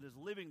vibrant, that is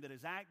living, that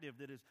is active,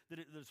 that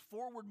is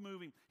forward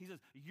moving, he says,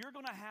 you're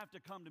gonna have to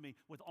come to me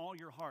with all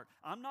your heart.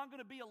 I'm not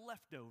gonna be a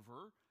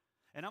leftover.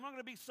 And I'm not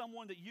going to be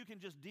someone that you can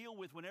just deal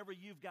with whenever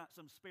you've got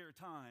some spare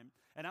time.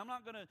 And I'm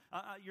not going to,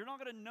 you're not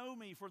going to know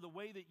me for the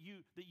way that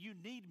you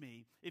need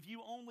me if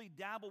you only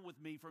dabble with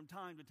me from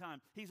time to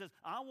time. He says,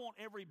 I want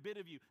every bit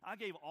of you. I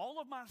gave all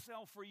of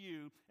myself for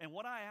you, and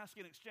what I ask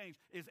in exchange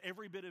is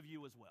every bit of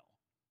you as well.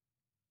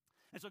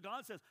 And so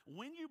God says,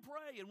 when you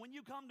pray and when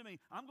you come to me,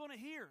 I'm going to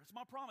hear. It's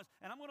my promise.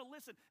 And I'm going to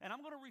listen and I'm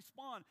going to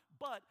respond.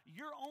 But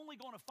you're only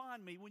going to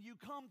find me when you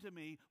come to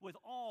me with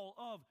all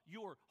of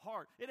your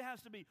heart. It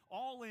has to be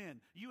all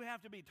in. You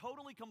have to be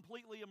totally,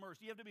 completely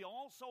immersed. You have to be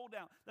all sold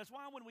out. That's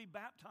why when we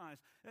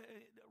baptize,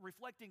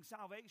 reflecting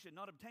salvation,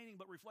 not obtaining,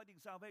 but reflecting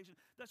salvation,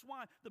 that's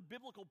why the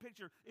biblical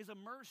picture is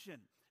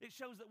immersion. It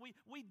shows that we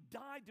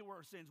died to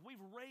our sins. We've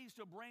raised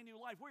to a brand new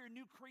life. We're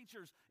new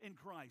creatures in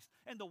Christ.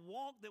 And the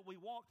walk that we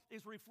walk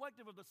is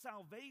reflective of the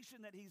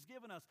salvation that he's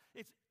given us.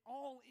 It's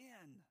all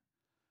in.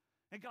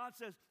 And God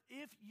says,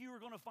 if you're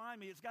going to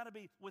find me, it's got to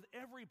be with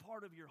every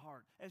part of your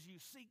heart as you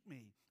seek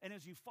me and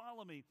as you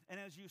follow me and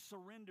as you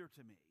surrender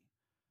to me.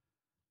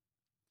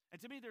 And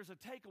to me, there's a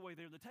takeaway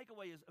there. The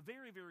takeaway is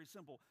very, very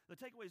simple. The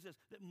takeaway is this,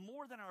 that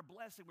more than our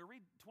blessing, we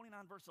read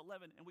 29 verse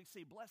 11, and we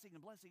see blessing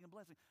and blessing and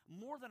blessing.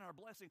 More than our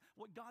blessing,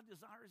 what God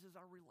desires is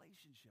our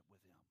relationship with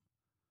him.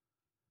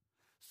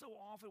 So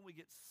often we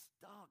get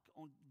stuck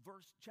on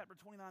chapter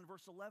 29,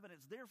 verse 11.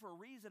 It's there for a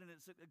reason, and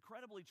it's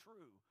incredibly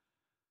true.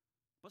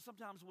 But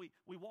sometimes we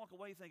walk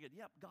away thinking,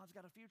 yep, God's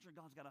got a future, and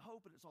God's got a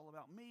hope, and it's all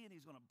about me, and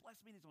he's going to bless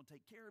me, and he's going to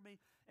take care of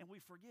me. And we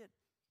forget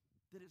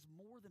that it's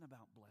more than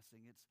about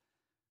blessing. It's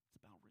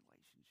about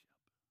relationship.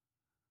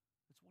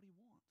 It's what he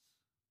wants.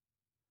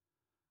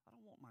 I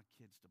don't want my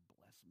kids to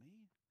bless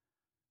me.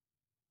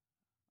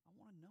 I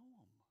want to know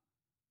them.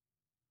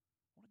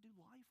 I want to do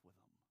life with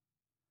them.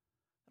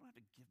 They don't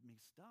have to give me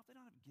stuff. They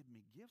don't have to give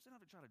me gifts. They don't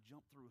have to try to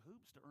jump through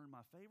hoops to earn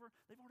my favor.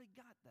 They've already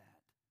got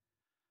that.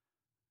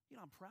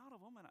 I'm proud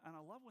of them, and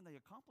I love when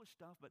they accomplish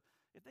stuff, but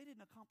if they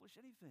didn't accomplish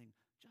anything,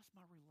 just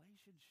my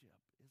relationship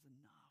is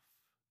enough.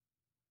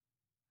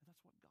 And that's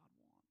what God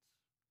wants.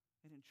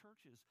 And in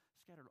churches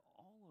scattered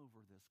all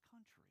over this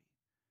country,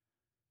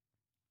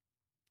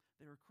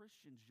 there are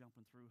Christians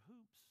jumping through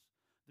hoops.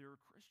 There are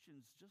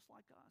Christians just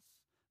like us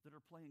that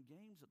are playing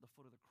games at the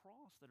foot of the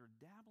cross, that are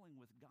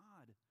dabbling with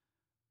God.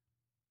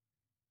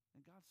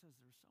 And God says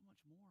there's so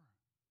much more.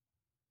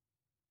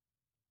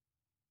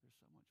 There's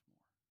so much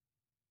more.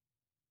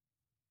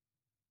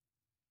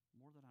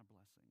 More than our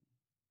blessing.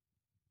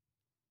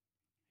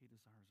 He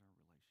desires our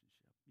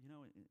relationship.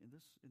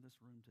 In this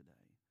room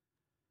today,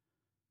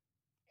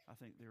 I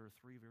think there are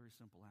three very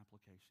simple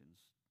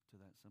applications to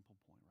that simple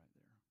point right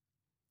there.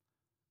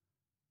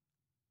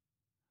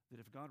 That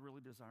if God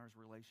really desires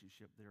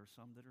relationship, there are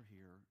some that are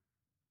here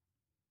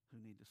who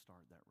need to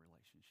start that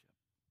relationship.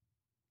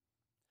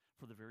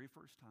 For the very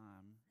first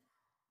time,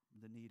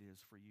 the need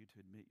is for you to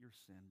admit your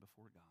sin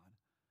before God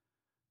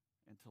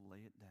and to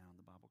lay it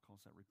down. The Bible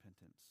calls that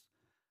repentance.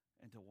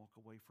 And to walk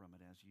away from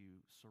it as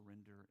you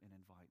surrender and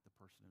invite the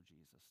person of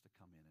Jesus to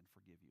come in and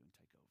forgive you and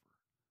take over.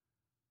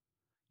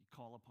 You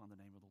call upon the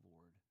name of the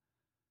Lord,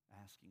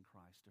 asking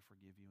Christ to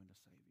forgive you and to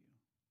save you.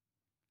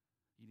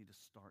 You need to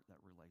start that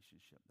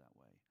relationship that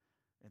way.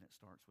 And it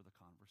starts with a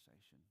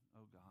conversation.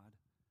 Oh God,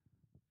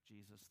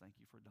 Jesus, thank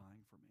you for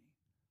dying for me.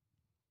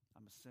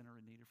 I'm a sinner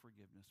in need of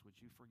forgiveness.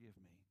 Would you forgive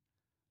me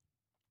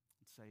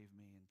and save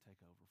me and take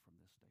over from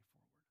this day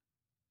forward?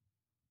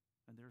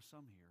 And there are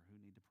some here who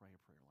need to pray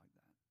a prayer like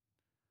that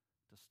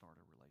to start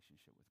a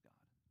relationship with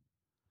God.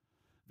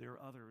 There are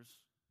others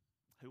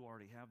who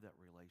already have that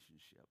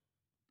relationship,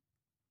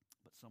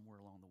 but somewhere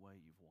along the way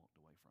you've walked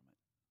away from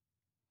it.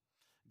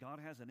 God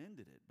hasn't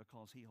ended it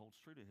because he holds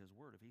true to his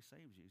word. If he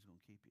saves you, he's going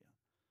to keep you.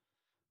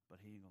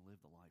 But he ain't going to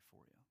live the life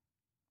for you.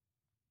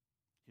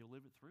 He'll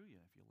live it through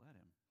you if you let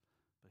him,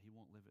 but he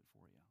won't live it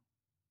for you.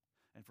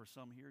 And for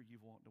some here,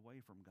 you've walked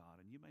away from God,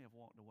 and you may have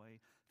walked away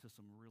to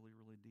some really,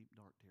 really deep,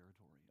 dark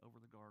territory, over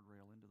the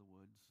guardrail, into the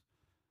woods.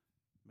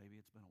 Maybe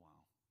it's been a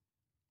while.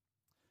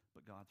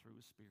 But God, through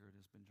his Spirit,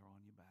 has been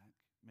drawing you back.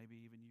 Maybe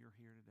even you're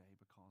here today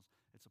because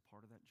it's a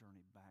part of that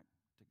journey back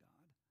to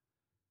God.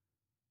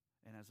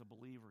 And as a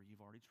believer,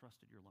 you've already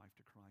trusted your life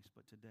to Christ,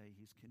 but today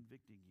he's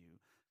convicting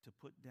you to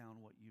put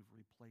down what you've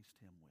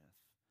replaced him with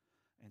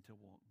and to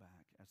walk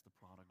back as the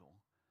prodigal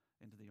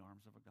into the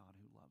arms of a God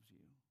who loves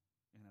you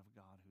and of a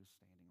God who's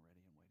standing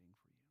ready and waiting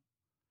for you.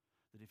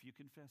 That if you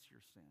confess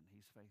your sin,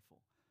 he's faithful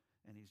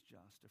and he's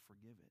just to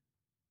forgive it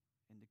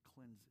and to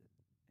cleanse it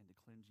and to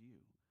cleanse you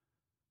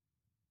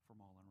from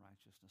all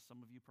unrighteousness.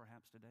 Some of you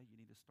perhaps today, you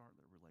need to start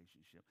that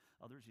relationship.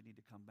 Others, you need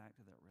to come back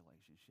to that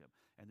relationship.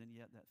 And then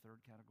yet that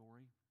third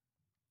category,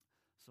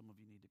 some of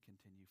you need to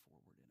continue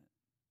forward in it.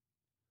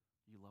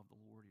 You love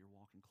the Lord, you're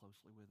walking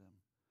closely with him.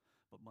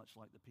 But much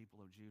like the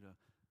people of Judah,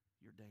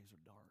 your days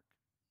are dark.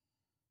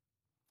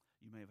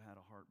 You may have had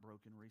a heart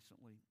broken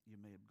recently.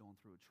 You may have gone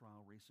through a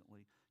trial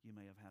recently. You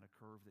may have had a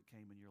curve that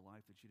came in your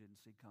life that you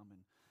didn't see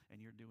coming. And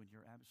you're doing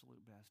your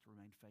absolute best to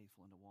remain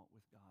faithful and to walk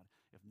with God.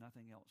 If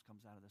nothing else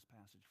comes out of this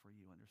passage for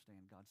you,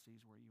 understand God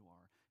sees where you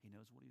are. He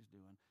knows what he's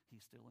doing.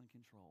 He's still in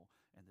control.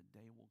 And the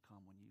day will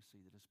come when you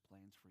see that his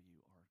plans for you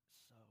are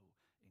so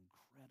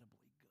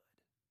incredibly good.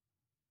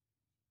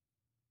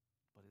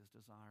 But his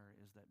desire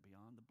is that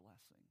beyond the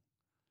blessing,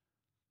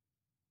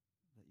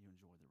 that you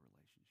enjoy the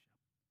relationship.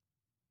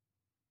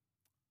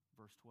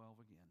 Verse 12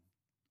 again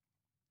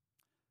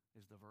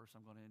is the verse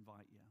I'm going to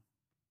invite you.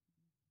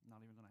 I'm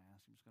not even going to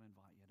ask. I'm just going to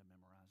invite you to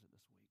memorize it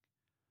this week.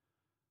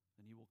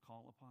 Then you will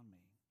call upon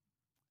me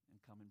and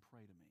come and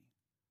pray to me.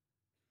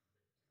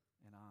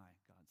 And I,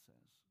 God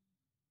says,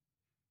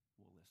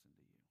 will listen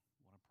to you.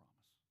 What a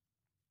promise.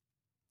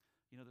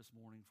 You know, this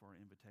morning for our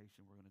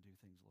invitation, we're going to do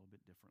things a little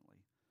bit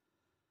differently.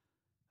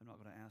 I'm not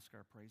going to ask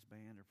our praise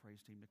band or praise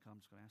team to come.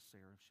 I'm just going to ask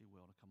Sarah, if she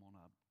will, to come on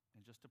up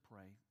and just to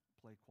play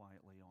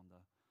quietly on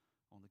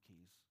the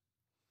keys.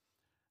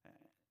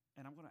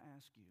 And I'm going to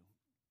ask you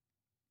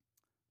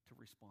to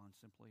respond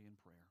simply in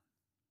prayer.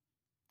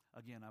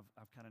 Again,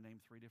 I've kind of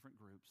named three different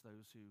groups: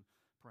 those who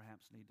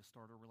perhaps need to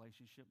start a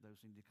relationship,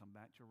 those who need to come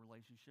back to a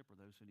relationship, or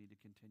those who need to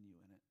continue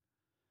in it.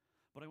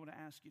 But I want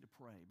to ask you to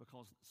pray,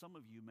 because some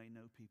of you may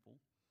know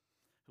people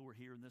who are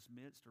here in this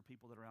midst, or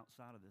people that are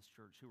outside of this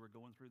church who are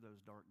going through those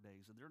dark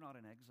days. And they're not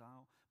in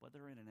exile, but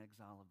they're in an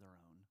exile of their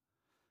own.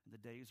 And the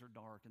days are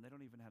dark, and they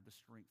don't even have the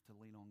strength to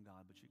lean on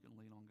God, but you can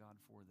lean on God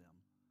for them.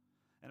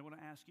 And I want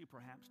to ask you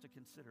perhaps to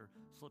consider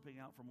slipping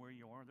out from where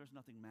you are. There's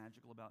nothing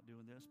magical about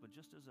doing this, but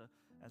just as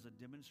a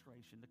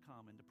demonstration to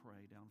come and to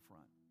pray down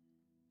front.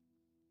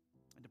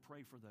 And to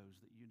pray for those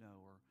that you know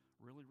are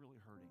really, really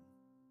hurting.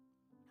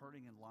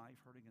 Hurting in life,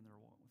 hurting in their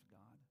walk with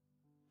God.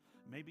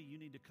 Maybe you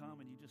need to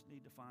come and you just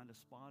need to find a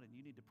spot and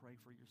you need to pray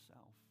for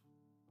yourself.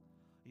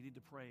 You need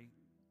to pray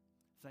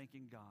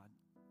thanking God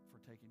for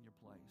taking your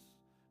place.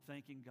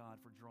 Thanking God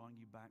for drawing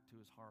you back to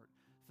his heart.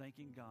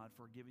 Thanking God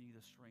for giving you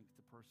the strength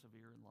to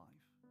persevere in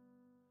life.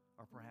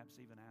 Or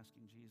perhaps even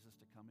asking Jesus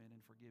to come in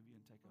and forgive you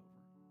and take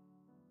over.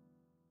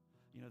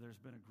 You know,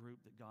 there's been a group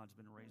that God's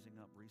been raising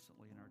up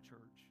recently in our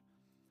church,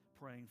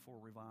 praying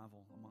for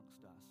revival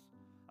amongst us.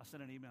 I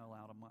sent an email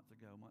out a month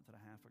and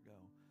a half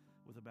ago,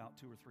 with about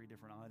 2 or 3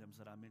 different items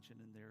that I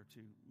mentioned in there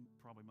to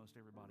probably most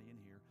everybody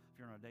in here. If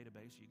you're in our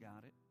database, you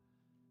got it.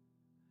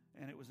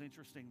 And it was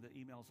interesting, the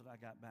emails that I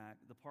got back.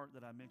 The part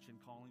that I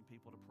mentioned, calling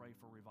people to pray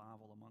for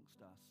revival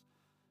amongst us,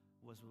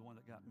 was the one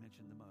that got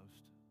mentioned the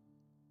most.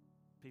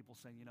 People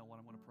saying, you know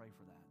what, I'm going to pray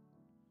for that.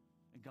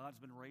 And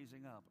God's been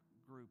raising up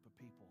a group of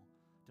people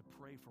to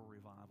pray for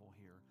revival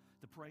here,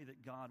 to pray that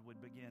God would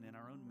begin in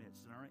our own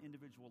midst, in our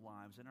individual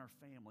lives, in our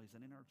families,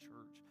 and in our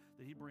church,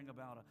 that he bring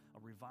about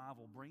a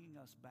revival, bringing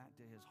us back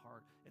to his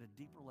heart at a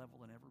deeper level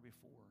than ever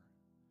before.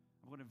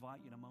 I'm going to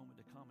invite you in a moment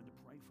to come and to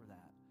pray for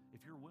that.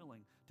 If you're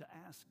willing to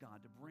ask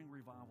God to bring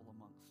revival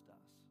amongst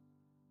us.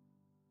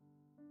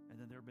 And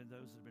then there have been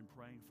those that have been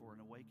praying for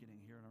an awakening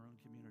here in our own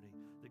community,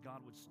 that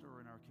God would stir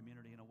in our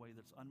community in a way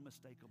that's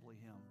unmistakably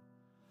him,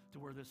 to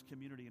where this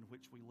community in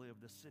which we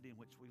live, this city in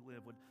which we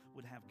live,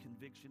 would have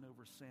conviction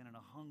over sin and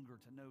a hunger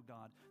to know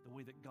God the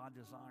way that God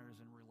desires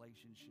in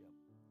relationship.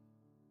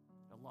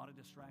 A lot of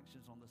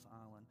distractions on this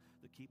island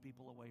that keep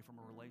people away from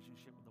a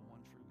relationship with the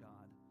one true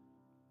God.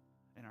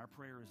 And our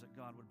prayer is that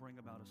God would bring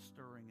about a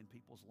stirring in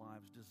people's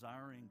lives,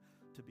 desiring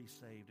to be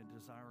saved and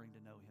desiring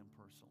to know him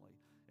personally.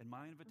 And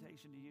my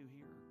invitation to you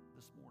here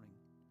this morning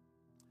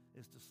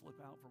is to slip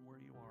out from where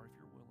you are if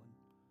you're willing,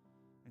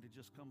 and to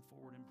just come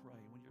forward and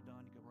pray. When you're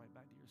done, you go right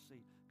back to your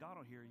seat. God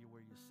will hear you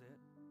where you sit.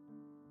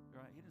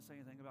 Right? He didn't say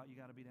anything about you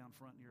got to be down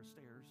front near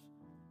stairs.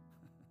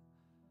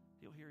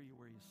 He'll hear you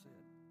where you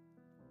sit.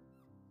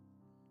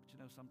 But you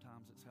know,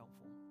 sometimes it's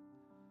helpful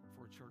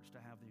for a church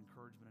to have the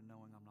encouragement of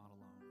knowing I'm not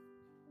alone.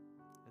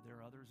 That there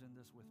are others in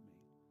this with me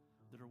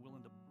that are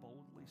willing to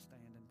boldly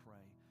stand and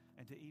pray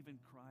and to even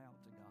cry out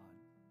to God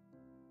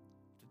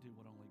to do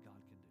what only God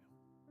can do.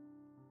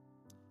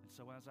 And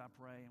so as I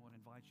pray, I would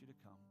invite you to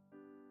come.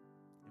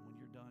 And when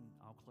you're done,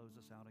 I'll close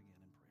us out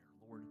again in prayer.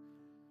 Lord,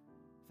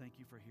 thank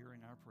you for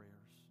hearing our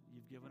prayers.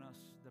 You've given us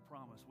the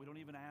promise. We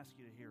don't even ask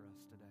you to hear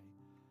us today.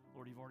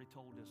 Lord, you've already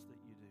told us that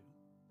you do.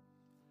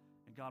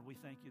 And God, we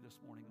thank you this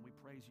morning, and we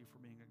praise you for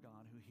being a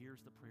God who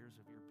hears the prayers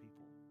of your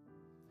people.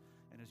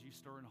 And as you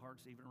stir in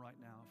hearts even right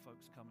now,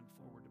 folks coming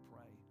forward to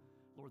pray,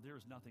 Lord, there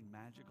is nothing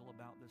magical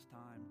about this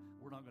time.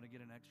 We're not going to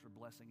get an extra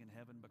blessing in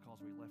heaven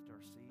because we left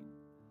our seat.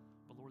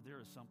 But Lord,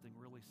 there is something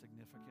really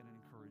significant and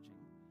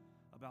encouraging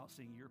about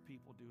seeing your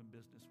people doing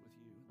business with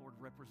you. Lord,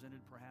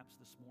 represented perhaps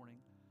this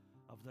morning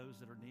of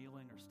those that are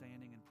kneeling or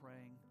standing and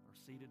praying or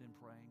seated and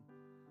praying,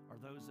 or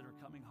those that are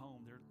coming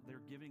home.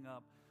 They're giving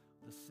up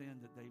the sin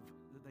that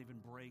they've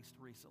embraced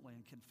recently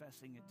and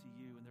confessing it to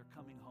you, and they're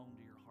coming home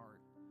to your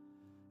heart.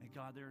 And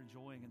God, they're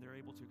enjoying and they're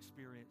able to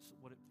experience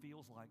what it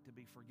feels like to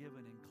be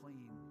forgiven and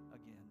clean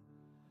again.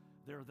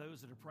 There are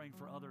those that are praying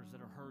for others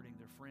that are hurting,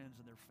 their friends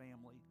and their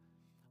family.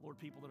 Lord,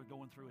 people that are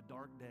going through a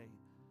dark day,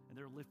 and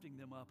they're lifting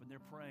them up, and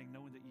they're praying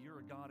knowing that you're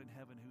a God in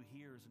heaven who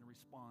hears and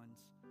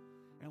responds.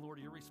 And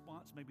Lord, your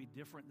response may be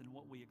different than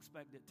what we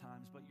expect at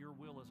times, but your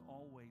will is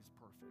always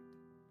perfect.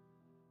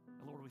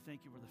 And Lord, we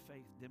thank you for the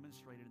faith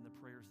demonstrated in the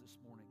prayers this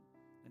morning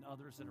and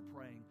others that are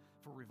praying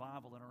for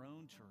revival in our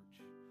own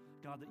church.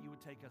 God, that you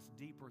would take us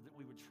deeper, that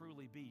we would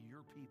truly be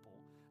your people,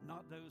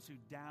 not those who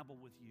dabble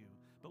with you,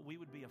 but we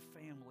would be a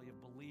family of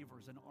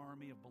believers, an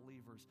army of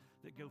believers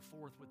that go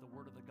forth with the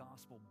word of the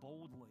gospel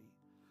boldly,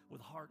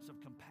 with hearts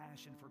of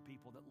compassion for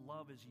people that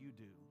love as you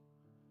do.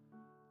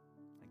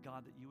 And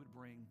God, that you would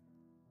bring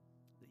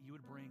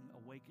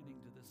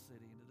awakening to this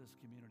city, to this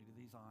community, to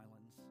these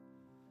islands,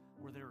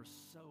 where there are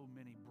so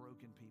many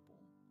broken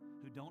people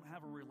who don't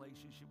have a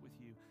relationship with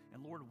you. And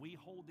Lord, we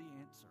hold the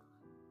answer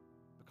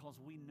because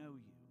we know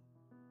you.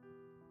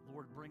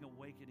 Lord, bring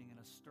awakening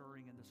and a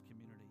stirring in this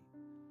community,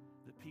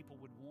 that people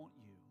would want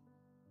you,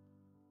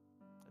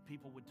 that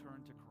people would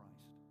turn to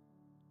Christ.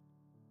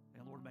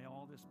 And Lord, may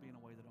all this be in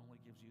a way that only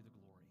gives you the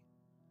glory.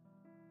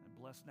 And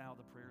bless now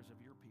the prayers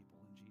of your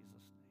people in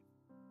Jesus' name.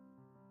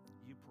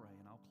 You pray,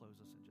 and I'll close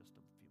us in just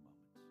a few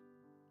moments.